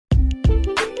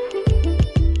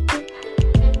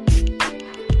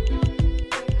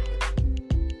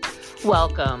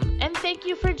Welcome, and thank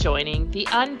you for joining the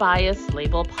Unbiased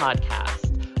Label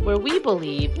Podcast, where we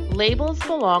believe labels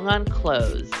belong on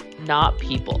clothes, not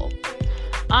people.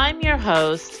 I'm your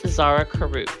host, Zara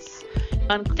Karutz.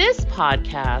 On this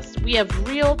podcast, we have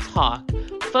real talk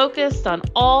focused on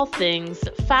all things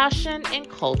fashion and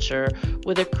culture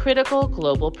with a critical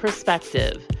global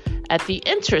perspective at the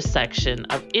intersection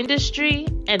of industry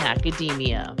and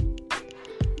academia.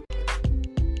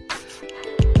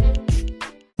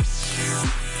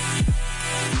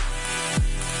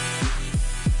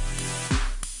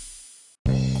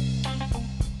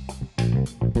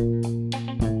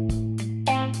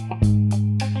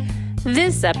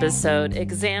 This episode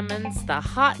examines the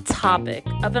hot topic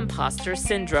of imposter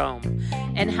syndrome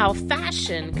and how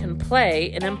fashion can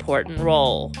play an important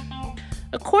role.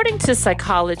 According to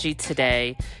Psychology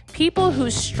Today, people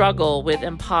who struggle with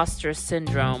imposter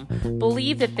syndrome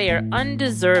believe that they are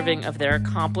undeserving of their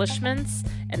accomplishments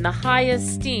and the high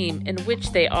esteem in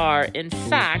which they are, in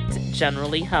fact,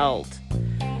 generally held.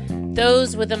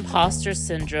 Those with imposter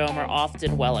syndrome are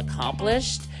often well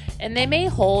accomplished, and they may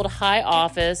hold high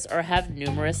office or have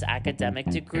numerous academic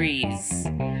degrees.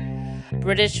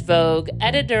 British Vogue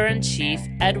editor-in-chief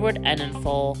Edward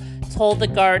Enninful told The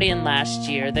Guardian last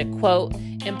year that, quote,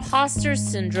 "Imposter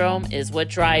syndrome is what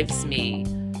drives me."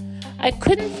 I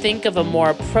couldn't think of a more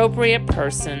appropriate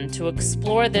person to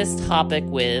explore this topic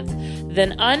with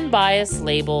than Unbiased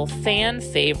Label fan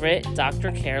favorite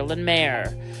Dr. Carolyn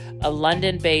Mayer, a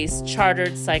London-based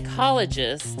chartered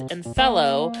psychologist and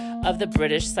fellow of the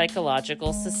British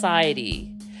Psychological Society.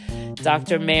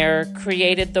 Dr. Mayer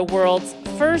created the world's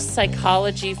first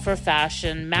Psychology for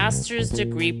Fashion master's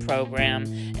degree program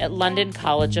at London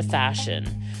College of Fashion.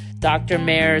 Dr.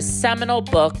 Mayer's seminal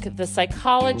book, The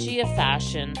Psychology of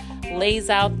Fashion, lays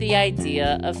out the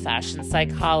idea of fashion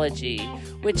psychology,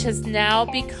 which has now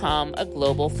become a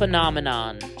global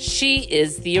phenomenon. She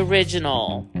is the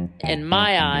original. In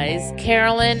my eyes,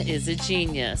 Carolyn is a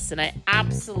genius, and I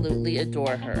absolutely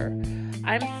adore her.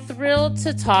 I'm thrilled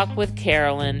to talk with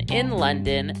Carolyn in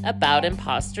London about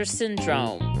imposter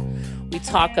syndrome. We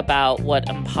talk about what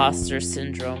imposter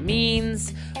syndrome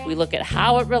means, we look at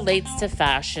how it relates to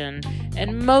fashion,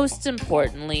 and most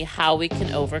importantly, how we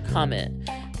can overcome it.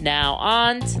 Now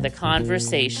on to the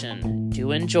conversation.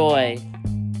 Do enjoy.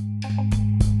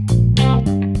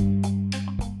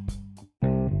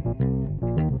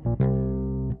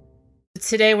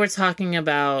 Today we're talking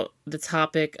about the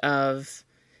topic of,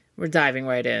 we're diving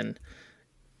right in,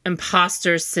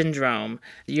 imposter syndrome.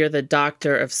 You're the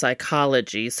doctor of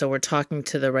psychology, so we're talking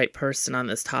to the right person on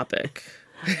this topic.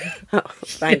 Oh,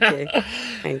 thank you.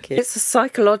 Thank you. It's a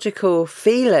psychological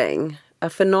feeling, a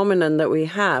phenomenon that we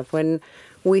have when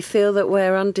we feel that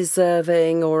we're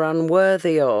undeserving or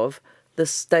unworthy of the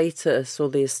status or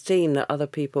the esteem that other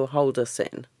people hold us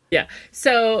in. Yeah.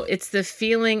 So it's the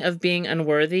feeling of being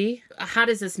unworthy. How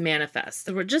does this manifest?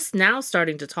 We're just now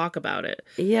starting to talk about it.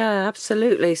 Yeah,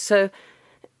 absolutely. So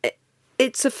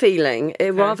it's a feeling,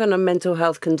 rather than a mental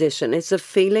health condition. It's a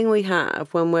feeling we have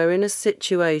when we're in a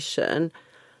situation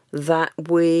that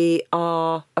we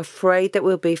are afraid that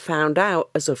we'll be found out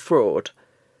as a fraud.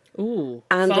 Ooh,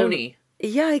 and phony.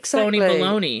 Yeah, exactly. Phony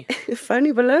baloney.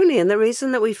 Phony baloney. And the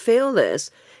reason that we feel this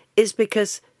is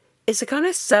because it's a kind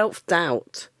of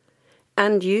self-doubt.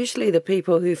 And usually the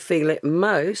people who feel it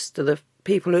most, or the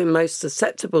people who are most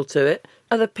susceptible to it,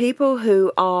 are the people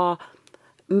who are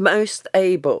most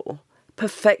able,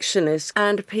 perfectionists,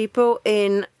 and people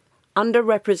in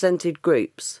underrepresented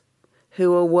groups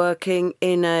who are working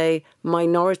in a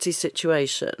minority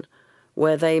situation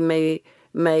where they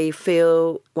may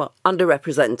feel, well,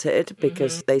 underrepresented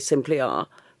because they simply are,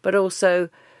 but also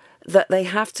that they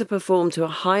have to perform to a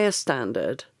higher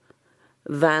standard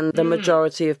than the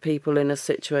majority of people in a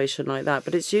situation like that.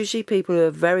 But it's usually people who are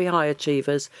very high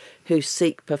achievers who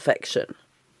seek perfection.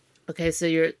 Okay, so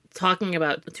you're talking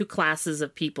about two classes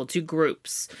of people, two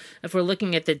groups. If we're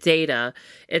looking at the data,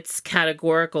 it's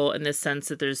categorical in the sense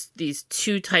that there's these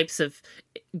two types of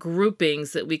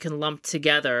groupings that we can lump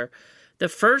together. The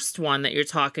first one that you're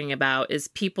talking about is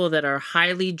people that are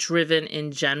highly driven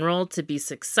in general to be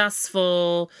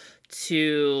successful,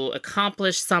 to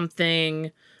accomplish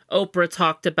something. Oprah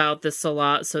talked about this a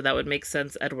lot, so that would make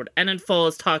sense. Edward Enninful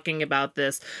is talking about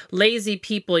this. Lazy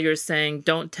people, you're saying,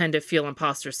 don't tend to feel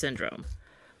imposter syndrome.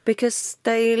 Because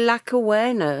they lack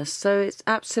awareness, so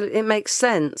it makes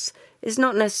sense. It's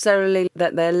not necessarily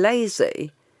that they're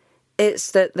lazy,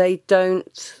 it's that they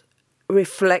don't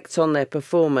reflect on their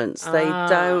performance. They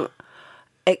don't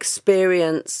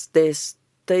experience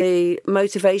the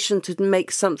motivation to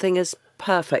make something as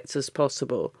perfect as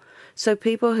possible. So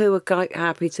people who are quite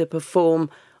happy to perform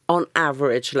on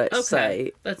average, let's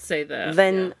say, let's say that,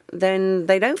 then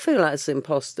they don't feel as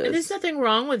imposters. And there's nothing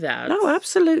wrong with that. No,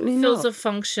 absolutely not. Fills a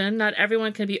function. Not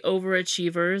everyone can be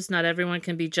overachievers. Not everyone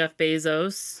can be Jeff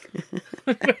Bezos.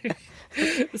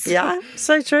 Yeah,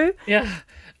 so true. Yeah.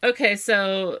 Okay,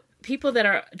 so people that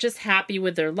are just happy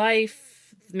with their life,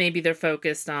 maybe they're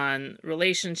focused on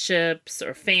relationships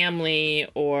or family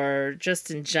or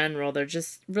just in general, they're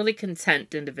just really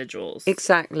content individuals.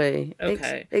 Exactly.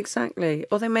 Okay. Exactly.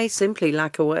 Or they may simply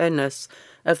lack awareness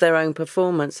of their own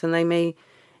performance, and they may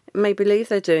believe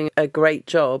they're doing a great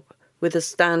job with a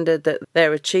standard that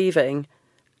they're achieving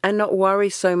and not worry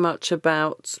so much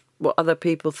about what other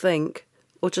people think,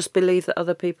 or just believe that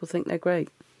other people think they're great.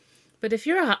 But if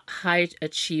you're a high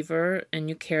achiever and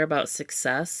you care about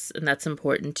success and that's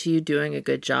important to you, doing a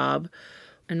good job,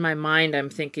 in my mind, I'm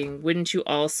thinking, wouldn't you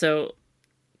also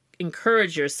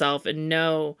encourage yourself and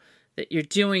know that you're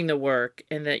doing the work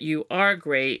and that you are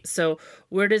great? So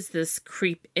where does this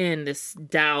creep in, this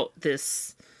doubt,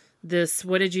 this,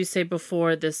 what did you say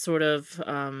before, this sort of...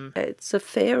 It's a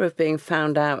fear of being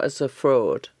found out as a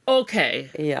fraud. Okay.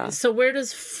 Yeah. So where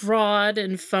does fraud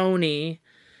and phony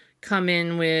come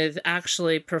in with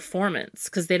actually performance?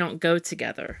 Because they don't go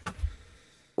together.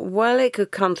 Well, it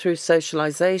could come through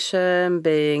socialization,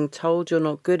 being told you're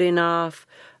not good enough,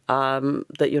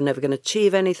 that you're never going to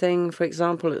achieve anything, for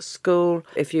example, at school.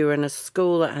 If you were in a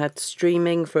school that had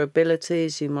streaming for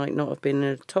abilities, you might not have been in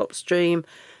a top stream.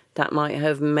 That might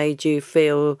have made you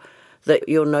feel that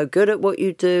you're no good at what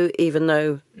you do, even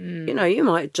though, you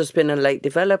might have just been a late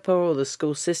developer, or the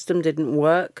school system didn't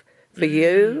work for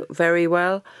you very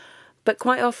well. But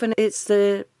quite often it's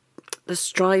the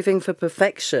striving for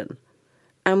perfection.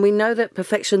 And we know that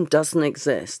perfection doesn't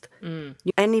exist.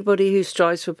 Anybody who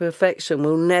strives for perfection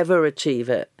will never achieve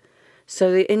it.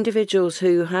 So the individuals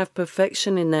who have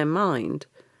perfection in their mind,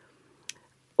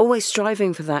 always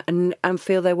striving for that and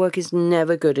feel their work is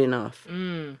never good enough.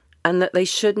 And that they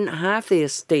shouldn't have the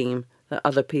esteem that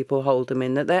other people hold them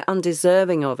in, that they're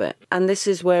undeserving of it. And this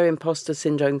is where imposter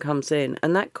syndrome comes in.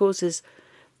 And that causes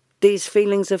these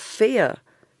feelings of fear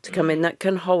to come in that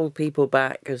can hold people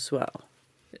back as well.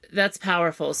 That's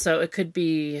powerful. So it could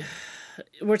be,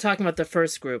 we're talking about the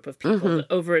first group of people, the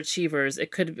overachievers.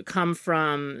 It could come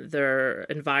from their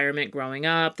environment growing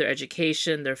up, their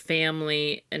education, their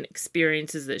family, and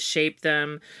experiences that shape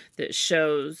them, that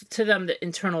shows to them the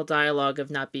internal dialogue of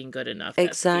not being good enough.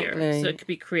 Exactly. So it could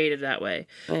be created that way.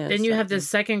 Yeah, then you have this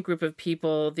second group of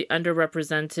people, the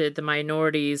underrepresented, the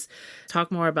minorities.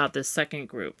 Talk more about this second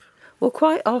group. Well,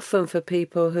 quite often for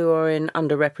people who are in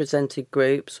underrepresented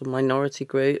groups or minority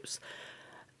groups,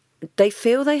 they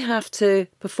feel they have to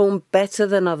perform better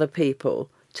than other people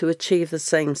to achieve the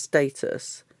same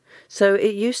status. So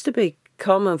it used to be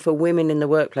common for women in the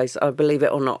workplace, I believe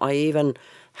it or not, I even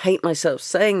hate myself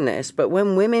saying this, but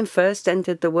when women first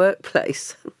entered the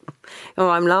workplace,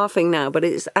 I'm laughing now, but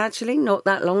it's actually not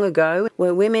that long ago,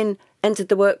 where women entered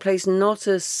the workplace not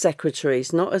as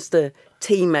secretaries, not as the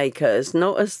tea makers,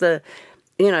 not as the,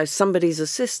 somebody's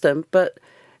assistant, but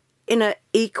in an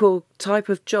equal type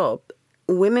of job.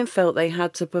 Women felt they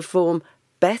had to perform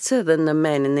better than the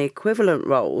men in the equivalent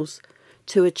roles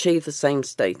to achieve the same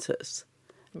status.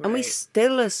 Right. And we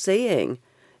still are seeing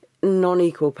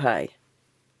non-equal pay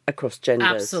across genders.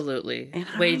 Absolutely.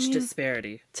 Wage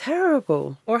disparity.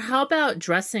 Terrible. Or how about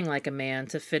dressing like a man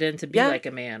to fit in to be like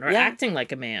a man, or acting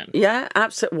like a man? Yeah,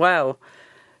 absolutely. Well,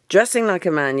 dressing like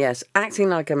a man, yes. Acting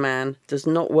like a man does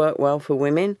not work well for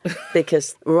women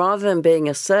because rather than being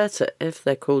assertive,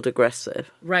 they're called aggressive.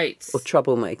 Right. Or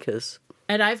troublemakers.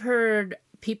 And I've heard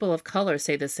people of color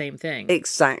say the same thing.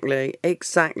 Exactly.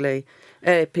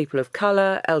 People of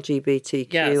color,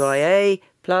 LGBTQIA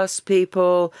plus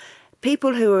people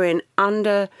who are in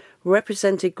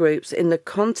underrepresented groups in the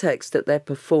context that they're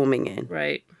performing in.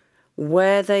 Right.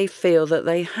 Where they feel that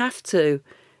they have to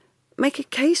make a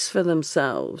case for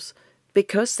themselves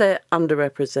because they're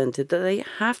underrepresented, that they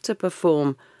have to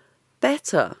perform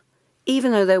better,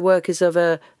 even though their work is of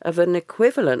an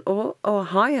equivalent or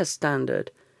higher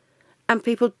standard. And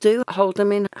people do hold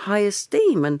them in high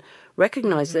esteem and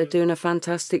recognise they're doing a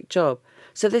fantastic job.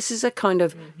 So this is a kind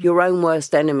of your own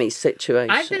worst enemy situation.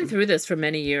 I've been through this for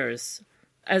many years.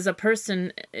 As a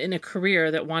person in a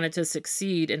career that wanted to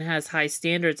succeed and has high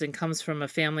standards and comes from a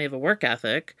family of a work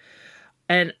ethic,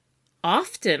 and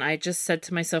often I just said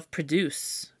to myself,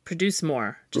 produce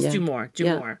more, do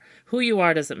more. Who you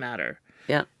are doesn't matter.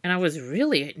 Yeah. And I was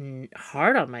really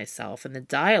hard on myself and the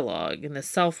dialogue and the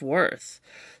self-worth.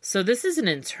 So this is an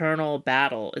internal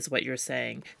battle, is what you're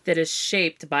saying, that is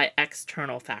shaped by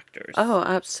external factors. Oh,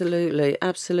 absolutely.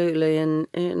 Absolutely. And,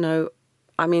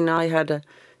 I had a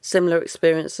similar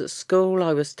experience at school.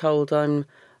 I was told I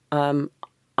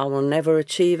will never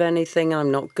achieve anything.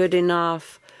 I'm not good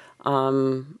enough.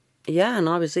 Yeah, and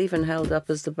I was even held up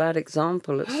as the bad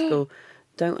example at school.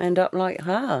 Don't end up like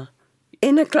her.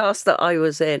 In a class that I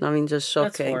was in. I mean, just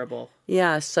shocking. That's horrible.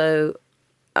 Yeah, so,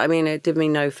 I mean, it did me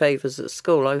no favours at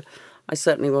school. I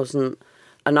certainly wasn't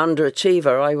an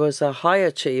underachiever. I was a high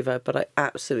achiever, but I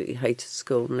absolutely hated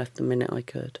school and left the minute I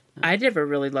could. I never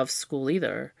really loved school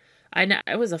either.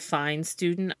 I was a fine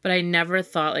student, but I never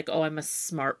thought like, oh, I'm a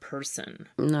smart person.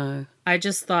 No. I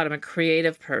just thought I'm a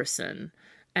creative person.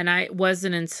 And I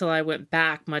wasn't until I went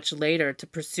back much later to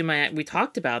pursue we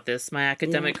talked about this, my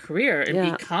academic career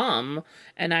and become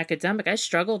an academic. I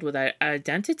struggled with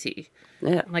identity.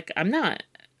 Yeah. Like,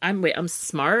 I'm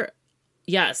smart.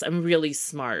 Yes, I'm really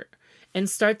smart. And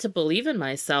start to believe in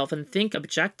myself and think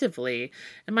objectively.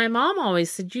 And my mom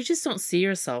always said, you just don't see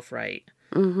yourself right.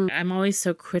 Mm-hmm. I'm always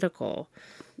so critical.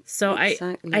 So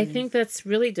exactly. I think that's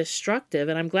really destructive.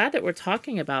 And I'm glad that we're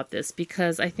talking about this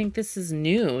because I think this is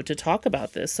new to talk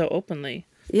about this so openly.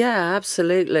 Yeah,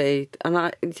 absolutely. And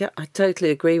I totally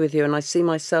agree with you. And I see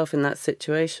myself in that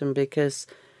situation because,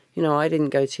 you know, I didn't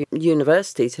go to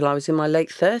university till I was in my late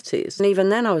 30s. And even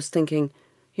then I was thinking,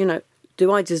 you know,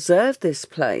 do I deserve this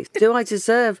place? Do I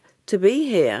deserve to be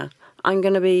here? I'm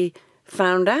going to be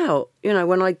found out. You know,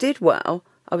 when I did well,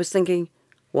 I was thinking,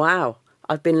 wow,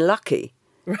 I've been lucky.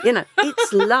 You know,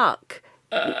 it's luck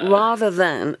rather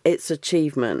than it's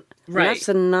achievement. Right. And that's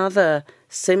another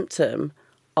symptom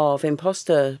of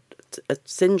imposter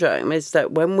syndrome is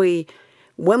that when we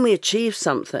achieve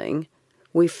something,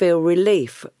 we feel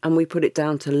relief and we put it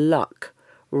down to luck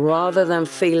rather than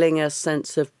feeling a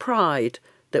sense of pride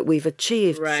that we've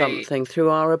achieved something through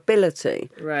our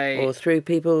ability or through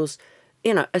people's,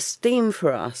 you know, esteem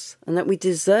for us and that we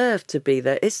deserve to be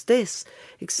there. It's this,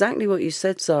 exactly what you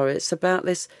said, Zara. It's about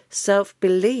this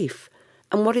self-belief.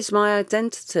 And what is my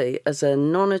identity as a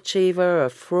non-achiever, a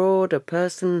fraud, a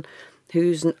person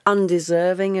who's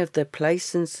undeserving of their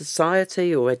place in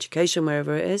society or education,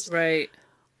 wherever it is? Right.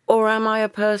 Or am I a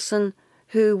person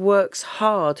who works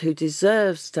hard, who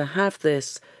deserves to have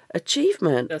this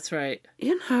achievement? That's right.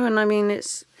 You know, and I mean,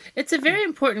 it's a very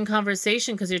important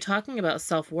conversation because you're talking about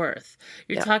self-worth.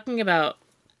 You're talking about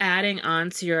adding on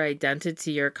to your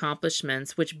identity, your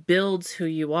accomplishments, which builds who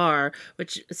you are,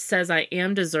 which says I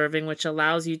am deserving, which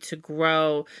allows you to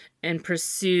grow and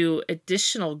pursue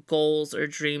additional goals or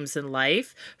dreams in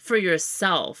life for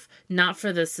yourself, not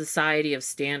for the society of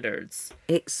standards.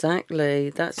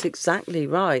 Exactly. That's exactly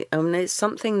right. I mean, it's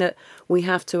something that we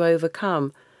have to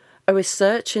overcome. A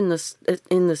research in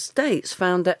the States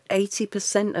found that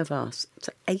 80% of us,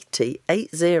 80,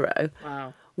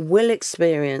 wow, will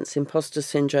experience imposter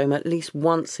syndrome at least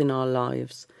once in our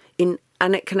lives. And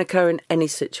it can occur in any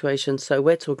situation. So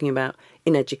we're talking about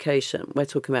in education, we're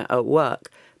talking about at work,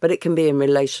 but it can be in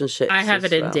relationships. I have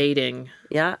it in dating.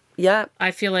 Yeah, yeah. I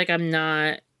feel like I'm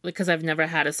not, because I've never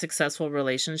had a successful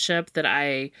relationship, that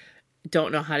I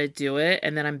don't know how to do it,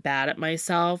 and then I'm bad at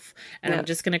myself, and I'm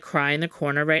just going to cry in the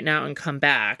corner right now and come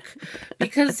back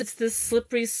because it's this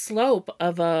slippery slope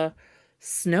of a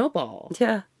snowball.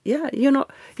 Yeah,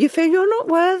 you feel you're not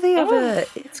worthy of it.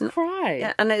 It's cry.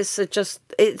 Yeah, and it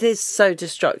is so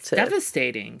destructive.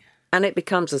 Devastating. And it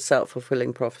becomes a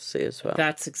self-fulfilling prophecy as well.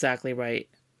 That's exactly right.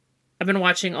 I've been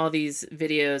watching all these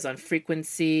videos on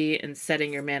frequency and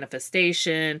setting your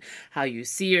manifestation, how you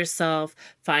see yourself,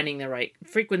 finding the right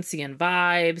frequency and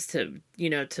vibes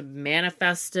to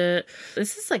manifest it.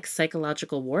 This is like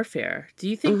psychological warfare. Do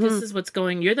you think this is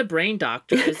you're the brain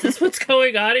doctor. Is this what's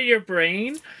going on in your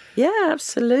brain? Yeah,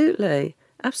 absolutely.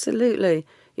 Absolutely.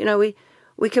 You know,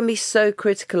 we can be so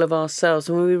critical of ourselves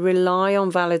and we rely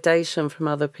on validation from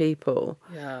other people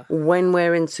when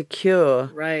we're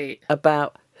insecure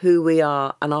about who we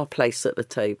are and our place at the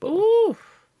table. Ooh.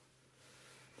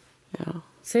 Yeah.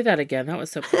 Say that again. That was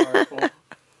so powerful.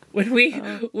 When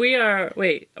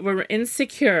we're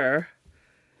insecure.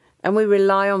 And we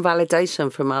rely on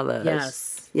validation from others.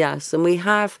 Yes. Yes. And we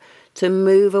have to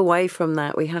move away from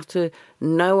that. We have to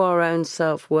know our own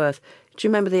self-worth. Do you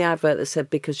remember the advert that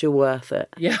said, because you're worth it?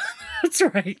 Yeah, that's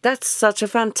right. That's such a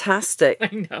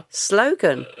fantastic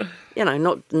slogan. You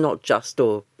know, not just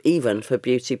or even for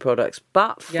beauty products,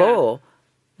 but for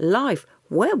life.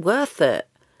 We're worth it.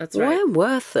 That's right. We're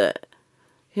worth it.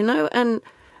 You know, and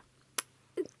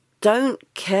don't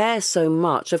care so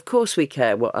much. Of course we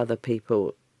care what other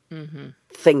people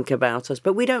think about us,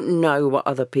 but we don't know what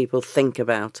other people think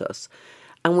about us.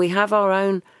 And we have our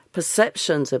own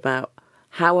perceptions about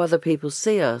how other people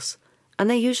see us. And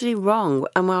they're usually wrong.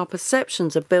 And our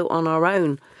perceptions are built on our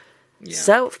own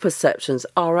Self-perceptions,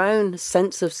 our own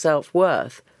sense of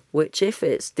self-worth, which if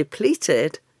it's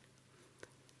depleted,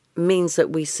 means that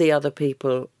we see other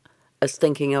people as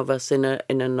thinking of us in a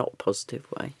not positive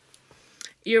way.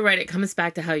 You're right. It comes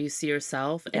back to how you see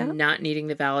yourself, and not needing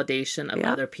the validation of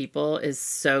other people is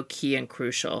so key and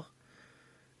crucial.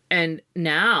 And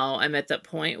now I'm at that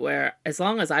point where as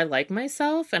long as I like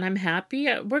myself and I'm happy,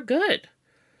 we're good.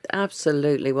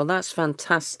 Absolutely. Well, that's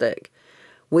fantastic.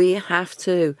 We have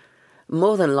to,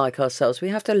 more than like ourselves, we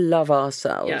have to love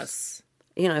ourselves. Yes.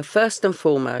 You know, first and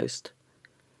foremost.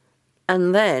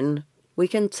 And then we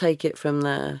can take it from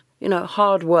there. You know,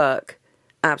 hard work,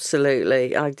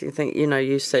 absolutely. I do think, you know,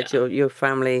 you said your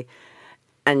family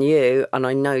and you, and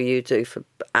I know you do, for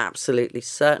absolutely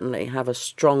certainly have a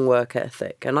strong work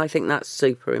ethic. And I think that's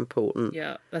super important.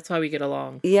 Yeah, that's why we get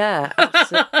along. Yeah,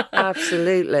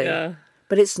 absolutely. Yeah.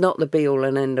 But it's not the be-all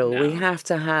and end-all. No. We have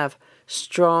to have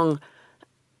strong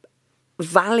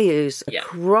values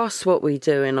across what we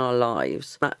do in our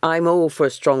lives. I'm all for a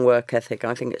strong work ethic.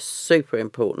 I think it's super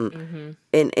important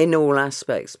in all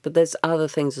aspects. But there's other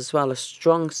things as well. A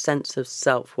strong sense of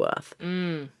self-worth.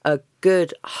 A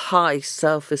good, high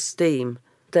self-esteem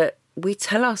that we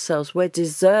tell ourselves we're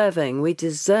deserving. We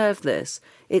deserve this.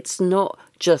 It's not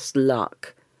just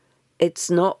luck. It's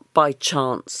not by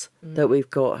chance that we've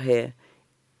got here.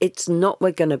 It's not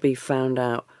we're going to be found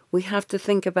out. We have to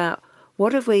think about,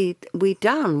 what have we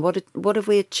done? What have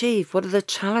we achieved? What are the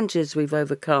challenges we've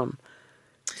overcome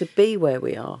to be where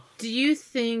we are? Do you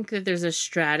think that there's a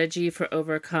strategy for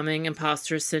overcoming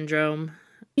imposter syndrome?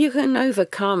 You can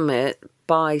overcome it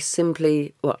by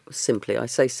simply, I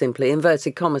say simply,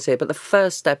 inverted commas here, but the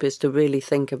first step is to really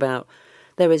think about,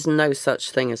 there is no such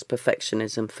thing as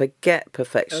perfectionism. Forget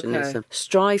perfectionism. Okay.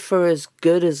 Strive for as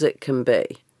good as it can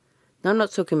be. Now, I'm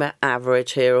not talking about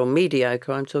average here or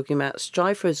mediocre. I'm talking about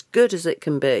strive for as good as it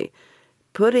can be.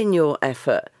 Put in your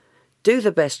effort. Do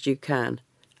the best you can.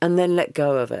 And then let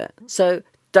go of it. So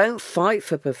don't fight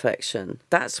for perfection.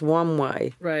 That's one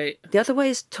way. Right. The other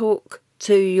way is talk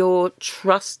to your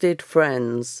trusted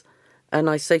friends. And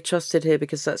I say trusted here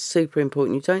because that's super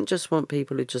important. You don't just want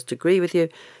people who just agree with you.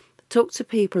 Talk to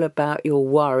people about your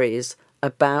worries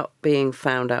about being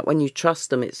found out. When you trust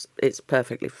them, it's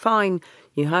perfectly fine.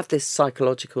 You have this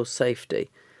psychological safety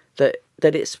that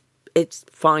it's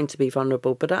fine to be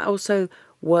vulnerable, but that also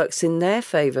works in their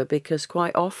favour because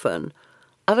quite often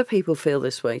other people feel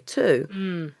this way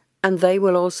too, and they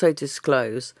will also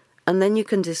disclose, and then you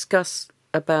can discuss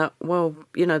about, well,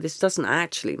 you know, this doesn't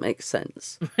actually make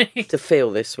sense to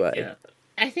feel this way. Yeah.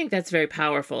 I think that's very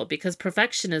powerful because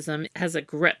perfectionism has a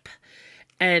grip.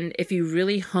 And if you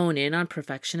really hone in on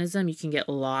perfectionism, you can get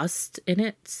lost in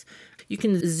it. You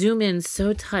can zoom in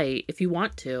so tight if you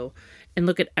want to and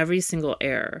look at every single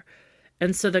error.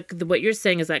 And so what you're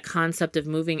saying is that concept of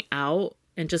moving out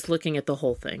and just looking at the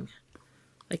whole thing.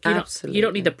 Like you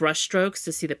don't need the brush strokes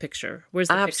to see the picture. Where's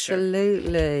the picture?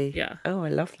 Absolutely. Yeah. Oh, I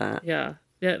love that. Yeah.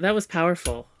 Yeah, that was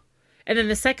powerful. And then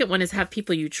the second one is have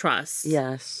people you trust.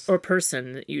 Yes. Or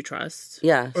person that you trust.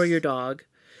 Yes. Or your dog.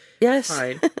 Yes.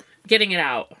 Fine. Getting it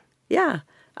out. Yeah.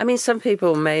 I mean, some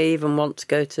people may even want to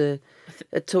go to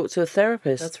talk to a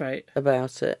therapist. That's right.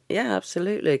 About it. Yeah,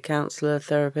 absolutely. A counsellor,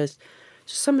 therapist.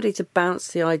 Just somebody to bounce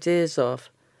the ideas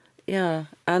off. Yeah.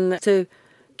 And to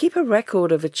keep a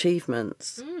record of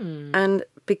achievements and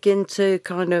begin to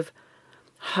kind of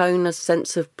hone a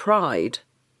sense of pride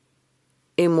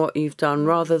in what you've done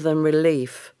rather than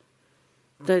relief.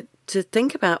 To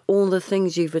think about all the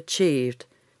things you've achieved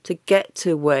to get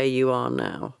to where you are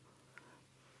now.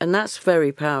 And that's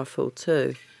very powerful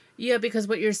too. Yeah, because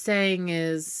what you're saying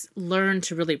is learn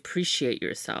to really appreciate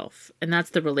yourself. And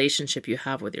that's the relationship you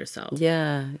have with yourself.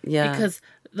 Yeah, yeah. Because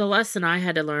the lesson I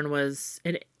had to learn was,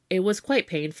 it was quite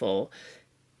painful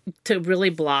to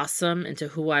really blossom into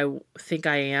who I think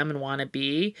I am and want to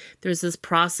be. There's this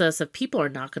process of people are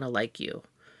not going to like you.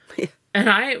 And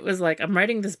I was like, I'm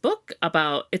writing this book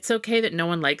about it's okay that no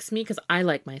one likes me because I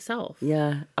like myself.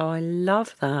 Yeah. Oh, I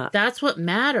love that. That's what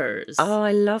matters. Oh,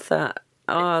 I love that.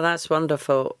 Oh, that's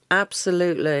wonderful.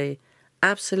 Absolutely.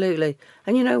 Absolutely.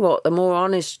 And you know what? The more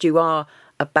honest you are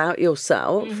about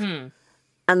yourself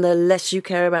and the less you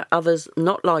care about others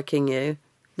not liking you,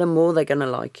 the more they're going to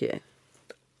like you.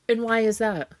 And why is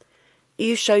that?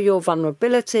 You show your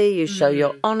vulnerability, you show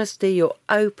your honesty, you're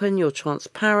open, you're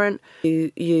transparent,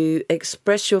 you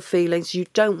express your feelings, you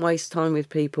don't waste time with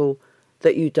people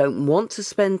that you don't want to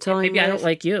spend time with. Maybe I don't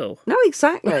like you. No,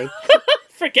 exactly.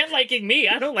 Forget liking me,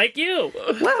 I don't like you.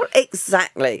 Well,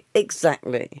 exactly.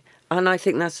 And I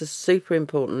think that's a super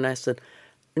important lesson.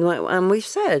 And we've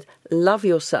said, love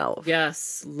yourself.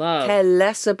 Yes, love. Care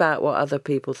less about what other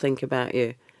people think about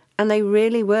you. And they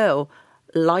really will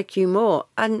like you more.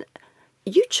 And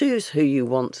you choose who you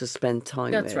want to spend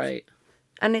time with. That's right.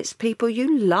 And it's people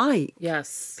you like.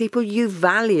 Yes. People you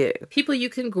value. People you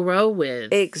can grow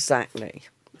with. Exactly.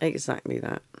 Exactly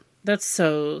that. That's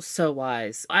so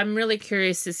wise. I'm really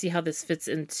curious to see how this fits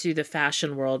into the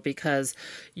fashion world because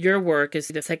your work is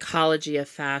the psychology of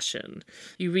fashion.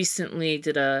 You recently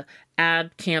did a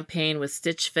ad campaign with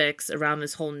Stitch Fix around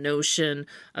this whole notion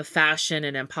of fashion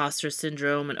and imposter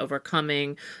syndrome and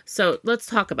overcoming. So let's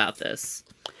talk about this.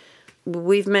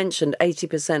 We've mentioned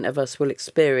 80% of us will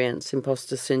experience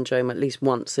imposter syndrome at least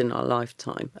once in our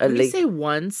lifetime. When you say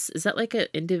once, is that like an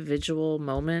individual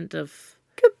moment of...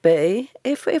 Could be.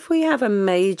 If we have a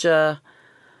major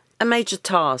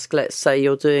task, let's say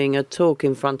you're doing a talk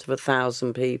in front of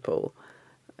 1,000 people,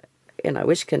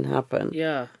 which can happen.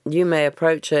 Yeah. You may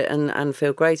approach it and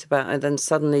feel great about it, and then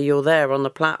suddenly you're there on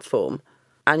the platform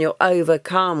and you're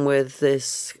overcome with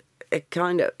this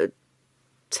kind of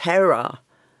terror,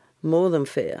 more than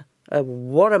fear, of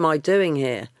what am I doing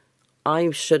here?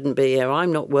 I shouldn't be here.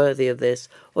 I'm not worthy of this.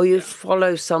 Or you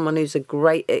follow someone who's a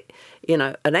great,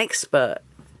 an expert,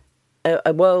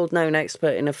 a world-known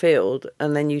expert in a field,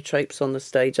 and then you traipse on the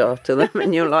stage after them,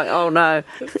 and you're like, oh, no.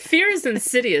 Fear is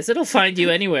insidious. It'll find you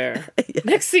anywhere. Yeah.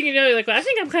 Next thing you know, you're like, well, I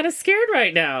think I'm kind of scared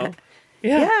right now.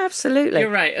 Yeah, absolutely.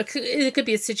 You're right. It could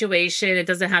be a situation. It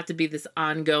doesn't have to be this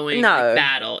ongoing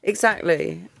battle.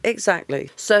 Exactly.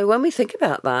 So when we think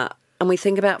about that, and we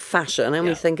think about fashion, and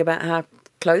we think about how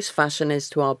close fashion is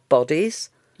to our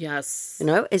bodies. Yes.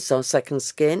 It's our second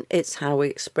skin. It's how we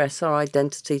express our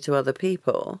identity to other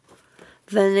people.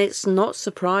 Then it's not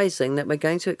surprising that we're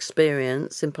going to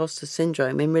experience imposter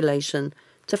syndrome in relation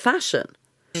to fashion.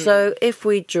 So if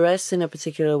we dress in a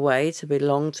particular way to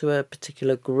belong to a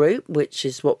particular group, which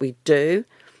is what we do,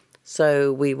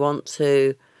 so we want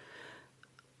to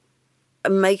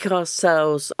make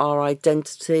ourselves, our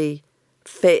identity,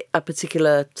 fit a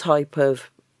particular type of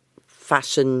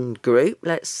fashion group,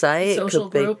 let's say. Social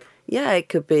group? Yeah, it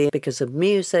could be because of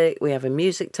music. We have a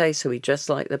music taste, so we dress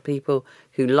like the people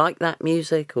who like that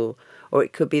music, or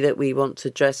it could be that we want to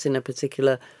dress in a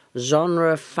particular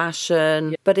genre of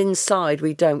fashion, but inside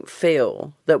we don't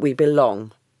feel that we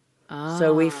belong.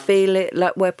 So we feel it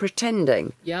like we're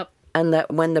pretending. Yep. And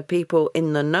that when the people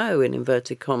in the know, in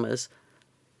inverted commas,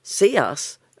 see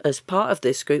us as part of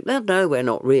this group, they'll know we're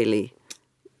not really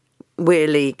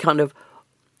kind of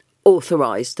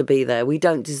authorised to be there. We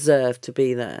don't deserve to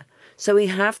be there. So we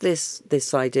have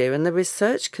this idea, and the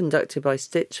research conducted by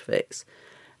Stitch Fix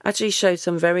actually showed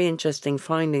some very interesting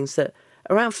findings that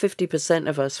around 50%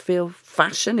 of us feel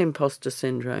fashion imposter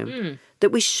syndrome,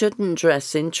 that we shouldn't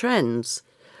dress in trends,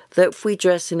 that if we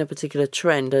dress in a particular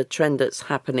trend, a trend that's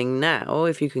happening now,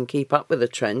 if you can keep up with the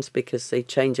trends because they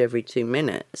change every 2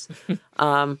 minutes,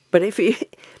 but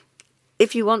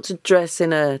if you want to dress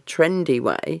in a trendy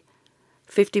way,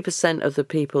 50% of the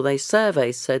people they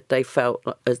surveyed said they felt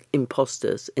as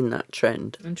imposters in that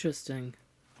trend. Interesting.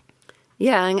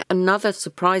 Yeah, and another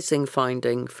surprising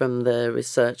finding from the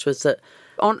research was that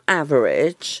on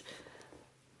average,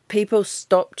 people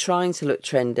stopped trying to look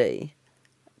trendy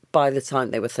by the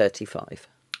time they were 35.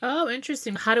 Oh,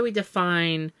 interesting. How do we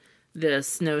define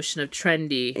this notion of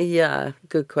trendy? Yeah,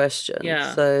 good question.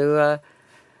 Yeah. So,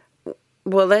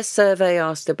 their survey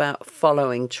asked about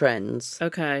following trends.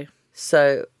 Okay.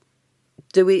 So,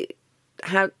 do we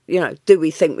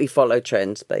think we follow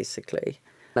trends, basically?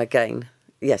 Again,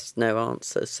 yes, no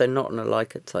answer. So not on a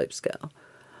Likert type scale.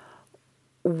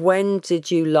 When did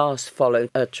you last follow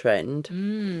a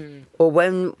trend? Or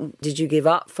when did you give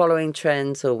up following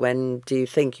trends? Or when do you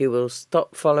think you will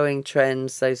stop following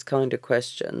trends? Those kind of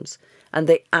questions. And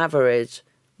the average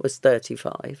was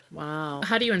 35. Wow.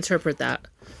 How do you interpret that?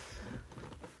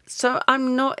 So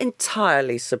I'm not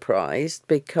entirely surprised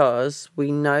because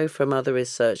we know from other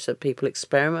research that people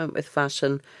experiment with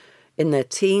fashion in their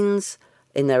teens,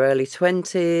 in their early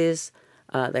 20s.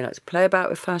 They like to play about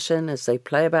with fashion as they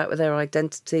play about with their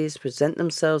identities, present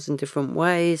themselves in different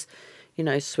ways,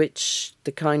 switch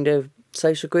the kind of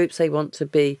social groups they want to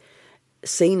be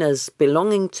seen as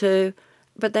belonging to.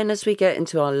 But then as we get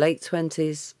into our late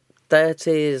 20s,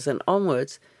 30s and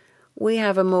onwards, we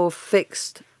have a more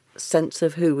fixed sense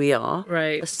of who we are,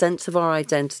 right? A sense of our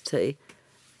identity,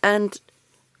 and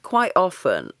quite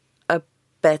often a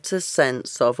better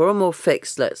sense of, or a more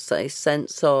fixed, let's say,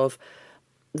 sense of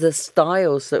the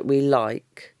styles that we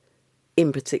like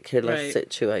in particular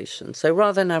situations. So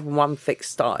rather than have one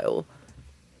fixed style,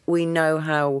 we know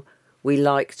how we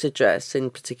like to dress in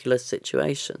particular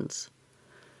situations.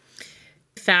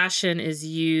 Fashion is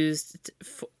used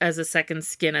as a second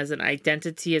skin, as an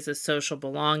identity, as a social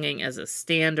belonging, as a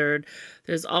standard.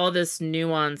 There's all this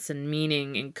nuance and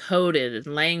meaning encoded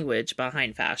in language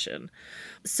behind fashion.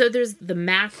 So there's the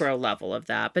macro level of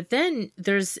that. But then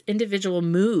there's individual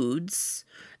moods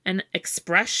and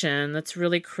expression that's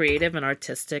really creative and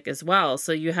artistic as well.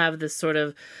 So you have this sort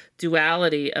of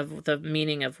duality of the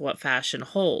meaning of what fashion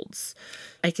holds.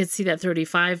 I could see that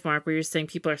 35 mark where you're saying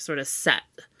people are sort of set.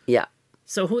 Yeah.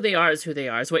 So who they are is who they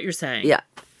are, is what you're saying. Yeah.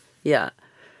 Yeah.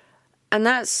 And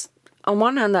that's, on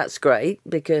one hand, that's great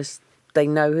because they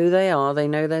know who they are, they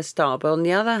know their style. But on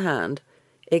the other hand,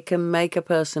 it can make a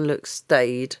person look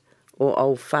staid or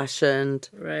old-fashioned.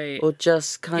 Right. Or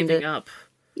just kind Giving of... up.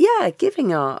 Yeah,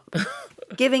 giving up.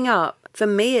 Giving up. For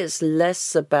me, it's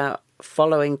less about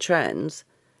following trends,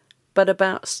 but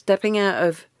about stepping out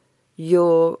of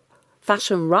your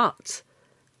fashion rut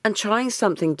and trying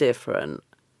something different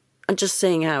and just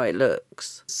seeing how it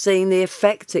looks. Seeing the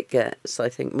effect it gets, I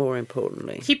think, more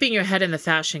importantly. Keeping your head in the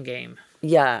fashion game.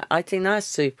 Yeah, I think that's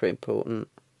super important.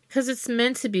 Because it's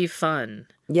meant to be fun.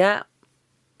 Yeah.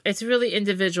 It's really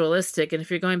individualistic. And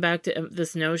if you're going back to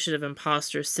this notion of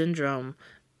imposter syndrome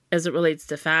as it relates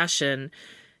to fashion,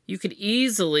 you could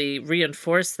easily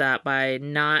reinforce that by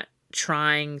not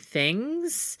trying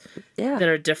things that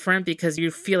are different because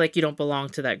you feel like you don't belong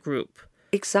to that group.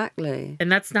 Exactly.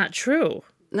 And that's not true.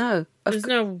 No. There's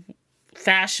no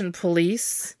fashion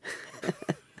police.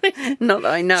 Not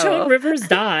that I know. Joan Rivers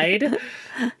died.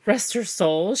 Rest her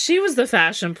soul. She was the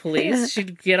fashion police.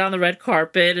 She'd get on the red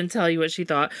carpet and tell you what she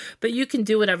thought. But you can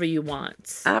do whatever you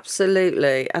want.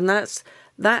 Absolutely. And that's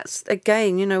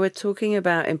again, you know, we're talking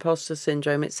about imposter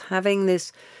syndrome. It's having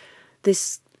this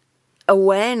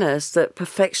awareness that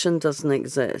perfection doesn't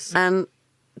exist. And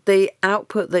the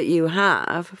output that you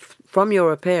have from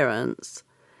your appearance,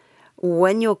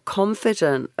 when you're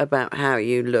confident about how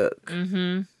you look,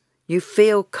 you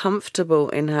feel comfortable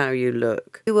in how you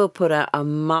look, you will put out a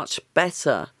much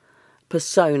better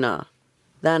persona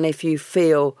than if you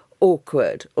feel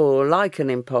awkward or like an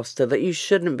imposter, that you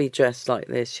shouldn't be dressed like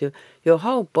this. Your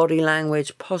whole body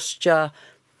language, posture,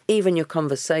 even your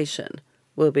conversation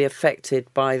will be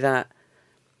affected by that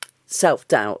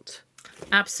self-doubt.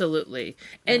 Absolutely.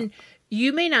 And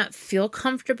you may not feel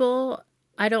comfortable,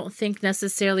 I don't think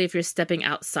necessarily if you're stepping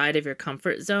outside of your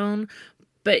comfort zone,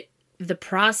 but the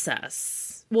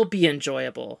process will be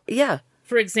enjoyable. Yeah.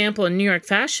 For example, in New York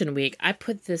Fashion Week, I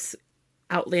put this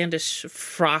outlandish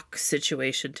frock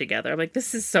situation together. I'm like,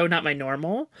 this is so not my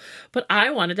normal, but I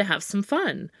wanted to have some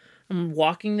fun. I'm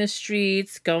walking the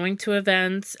streets, going to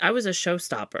events. I was a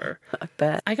showstopper. I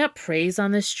bet. I got praise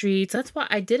on the streets. That's why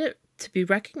I did it, to be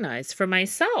recognized for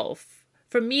myself,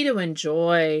 for me to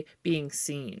enjoy being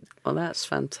seen. Oh, that's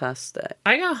fantastic.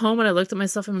 I got home and I looked at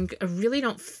myself and I really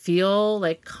don't feel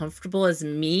like comfortable as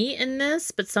me in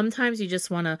this, but sometimes you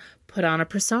just want to put on a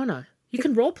persona. You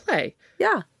can role play.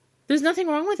 Yeah. There's nothing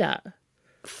wrong with that.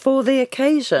 For the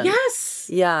occasion. Yes.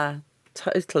 Yeah,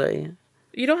 totally.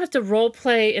 You don't have to role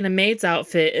play in a maid's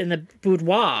outfit in the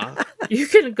boudoir. You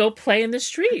can go play in the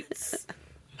streets.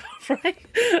 Right?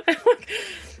 I'm like,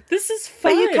 this is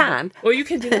fun. But you can. Or you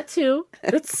can do that too.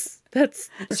 That's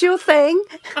It's your thing.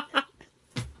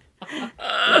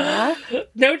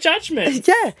 no judgment.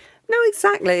 Yeah. No,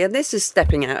 exactly. And this is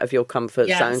stepping out of your comfort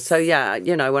zone. So, yeah,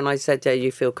 you know, when I said, yeah,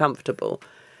 you feel comfortable,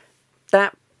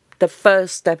 that the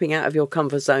first stepping out of your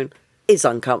comfort zone is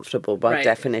uncomfortable by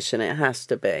definition. It has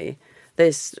to be.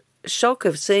 This shock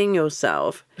of seeing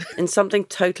yourself in something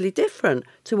totally different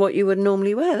to what you would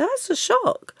normally wear. That's a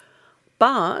shock.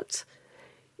 But,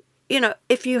 you know,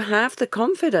 if you have the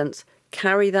confidence,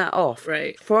 carry that off.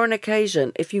 Right. For an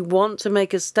occasion, if you want to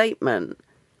make a statement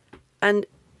and,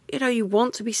 you know, you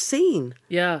want to be seen.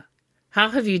 Yeah. How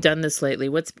have you done this lately?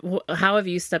 How have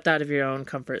you stepped out of your own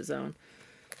comfort zone?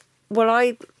 Well,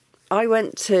 I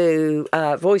went to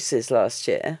Voices last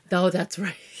year. Oh, that's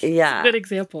right. Yeah. Good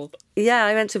example. Yeah,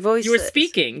 I went to Voices. You were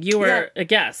speaking. You were a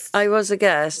guest. I was a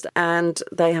guest, and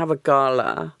they have a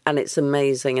gala, and it's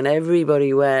amazing, and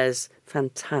everybody wears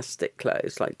fantastic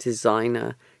clothes, like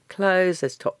designer clothes.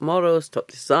 There's top models,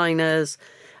 top designers.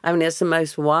 I mean, it's the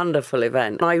most wonderful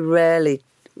event. I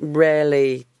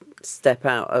rarely step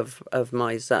out of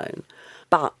my zone,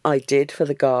 but I did for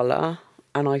the gala.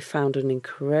 And I found an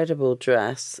incredible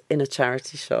dress in a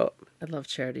charity shop. I love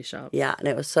charity shops. Yeah, and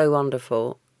it was so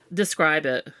wonderful. Describe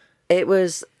it. It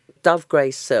was dove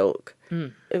grey silk.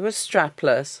 It was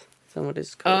strapless. Is that what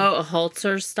it's called? Oh, a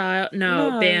halter style?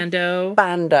 No, bandeau.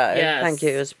 Bandeau. Yes. Thank you.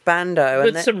 It was bandeau.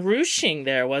 With some ruching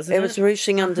there, wasn't it? It was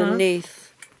ruching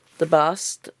underneath the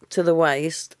bust to the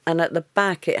waist. And at the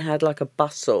back, it had like a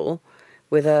bustle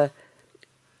with a...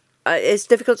 it's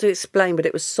difficult to explain, but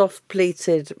it was soft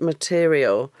pleated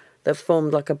material that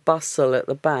formed like a bustle at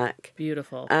the back.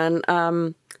 Beautiful. And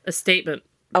a statement.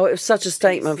 Oh, it was such a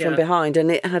statement from behind, and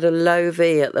it had a low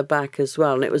V at the back as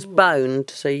well, and it was boned,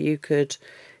 so you could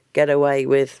get away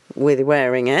with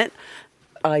wearing it.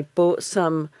 I bought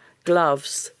some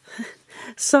gloves,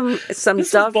 some This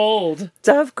is bold.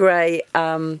 Dove grey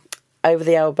over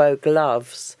the elbow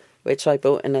gloves, which I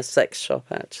bought in a sex shop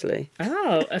actually.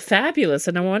 Oh, fabulous!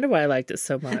 And no wonder why I liked it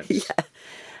so much.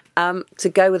 To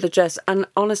go with the dress, and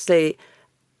honestly,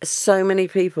 so many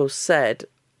people said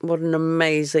what an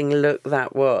amazing look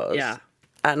that was. Yeah.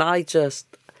 And I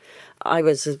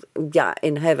was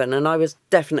in heaven, and I was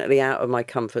definitely out of my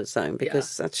comfort zone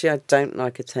because actually I don't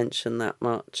like attention that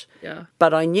much. Yeah.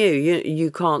 But I knew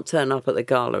you can't turn up at the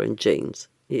gala in jeans.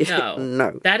 No.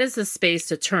 No. That is the space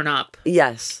to turn up.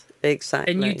 Yes,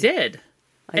 exactly. And you did.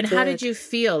 How did you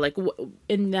feel? Like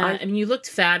in that? I mean, you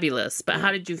looked fabulous, but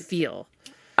how did you feel?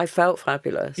 I felt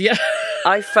fabulous. Yeah.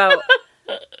 I felt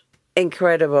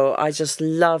incredible. I just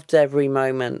loved every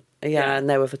moment. Yeah, and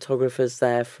there were photographers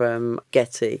there from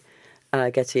Getty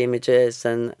Images,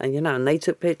 and and they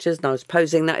took pictures, and I was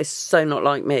posing. That is so not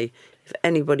like me. If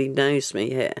anybody knows me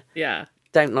here,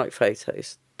 don't like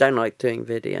photos, don't like doing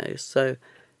videos. So,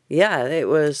 it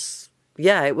was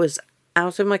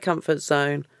out of my comfort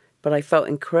zone, but I felt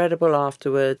incredible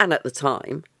afterwards and at the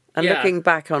time. And looking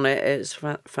back on it, it's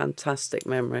a fantastic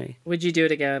memory. Would you do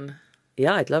it again?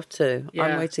 Yeah, I'd love to. Yeah.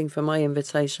 I'm waiting for my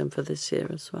invitation for this year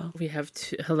as well. We have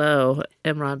hello,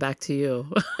 Imran, back to you.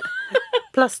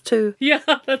 +2. Yeah,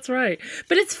 that's right.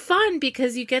 But it's fun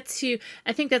because you get to,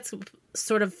 I think that's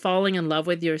sort of falling in love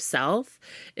with yourself,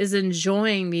 is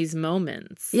enjoying these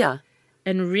moments. Yeah.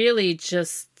 And really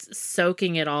just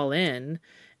soaking it all in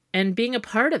and being a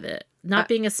part of it, not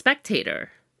being a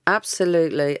spectator.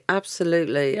 Absolutely.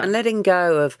 Yeah. And letting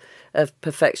go of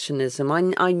perfectionism.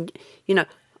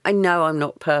 I know I'm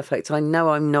not perfect. I know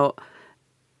I'm not,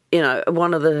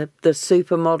 one of the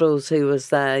supermodels who was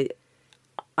there.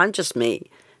 I'm just me.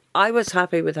 I was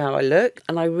happy with how I looked,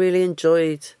 and I really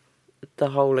enjoyed the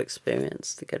whole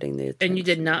experience, getting the attention. And you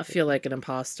did not feel like an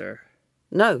imposter?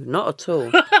 No, not at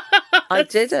all. I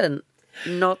didn't.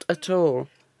 Not at all.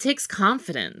 It takes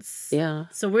confidence. Yeah.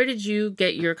 So where did you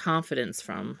get your confidence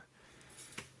from?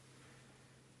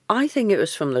 I think it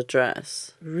was from the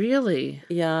dress. Really?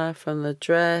 Yeah, from the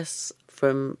dress,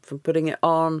 from putting it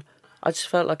on. I just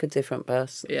felt like a different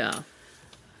person. Yeah.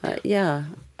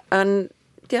 And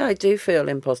I do feel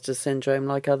imposter syndrome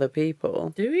like other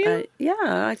people. Do you?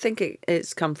 I think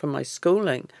it's come from my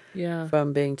schooling. Yeah.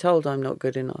 From being told I'm not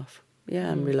good enough.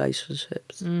 Yeah, and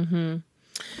relationships. Mm-hmm.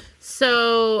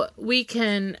 So we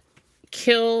can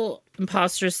kill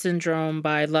imposter syndrome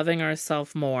by loving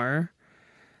ourselves more,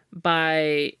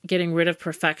 by getting rid of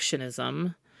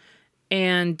perfectionism,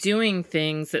 and doing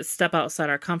things that step outside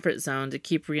our comfort zone to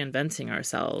keep reinventing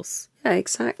ourselves. Yeah,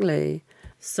 exactly.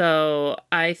 So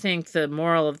I think the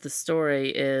moral of the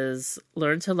story is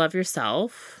learn to love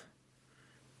yourself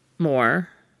more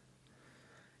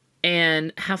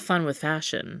and have fun with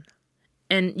fashion.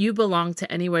 And you belong to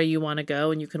anywhere you want to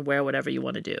go, and you can wear whatever you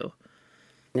want to do.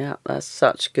 Yeah, that's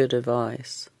such good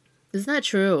advice. Isn't that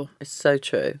true? It's so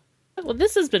true. Well,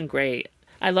 this has been great.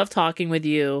 I love talking with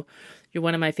you. You're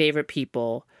one of my favorite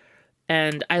people.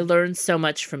 And I learn so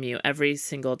much from you every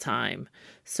single time.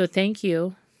 So thank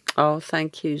you. Oh,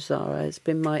 thank you, Zara. It's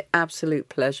been my absolute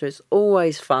pleasure. It's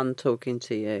always fun talking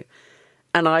to you.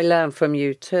 And I learn from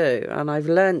you too. And I've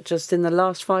learned just in the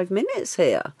last 5 minutes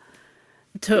here.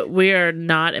 We are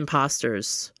not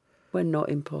imposters. We're not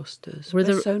imposters.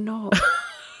 We're so not.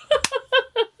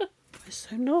 We're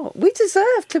so not. We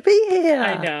deserve to be here.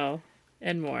 I know.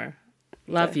 And more.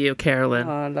 Love you, Carolyn.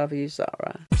 Oh, I love you,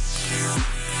 Zara.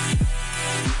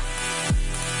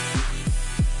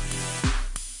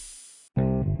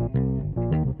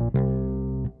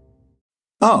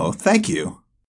 Oh, thank you.